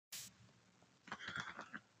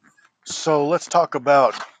So let's talk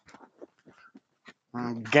about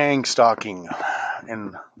gang stalking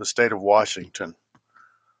in the state of Washington.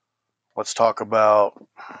 Let's talk about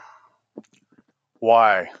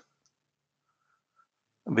why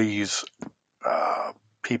these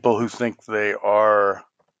people who think they are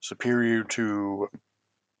superior to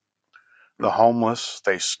the homeless,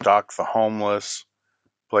 they stalk the homeless,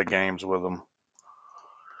 play games with them.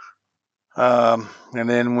 And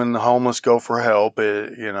then when the homeless go for help,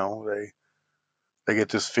 they get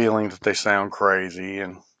this feeling that they sound crazy,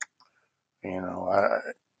 and you know,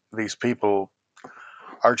 these people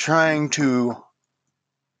are trying to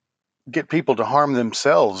get people to harm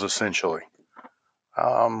themselves, essentially.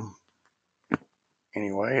 Um,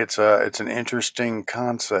 anyway, it's an interesting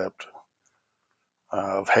concept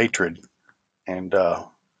of hatred and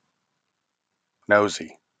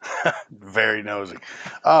nosy, very nosy.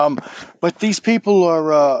 Um, but these people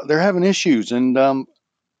are they're having issues, and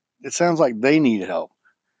it sounds like they need help.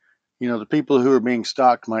 You know, the people who are being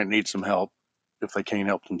stalked might need some help if they can't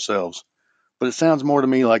help themselves. But it sounds more to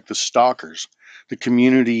me like the stalkers, the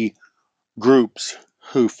community groups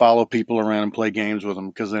who follow people around and play games with them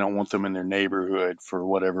because they don't want them in their neighborhood for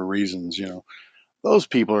whatever reasons. Those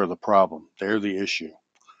people are the problem. They're the issue.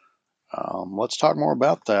 Let's talk more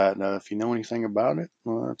about that. If you know anything about it,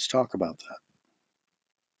 let's talk about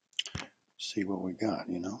that. See what we got.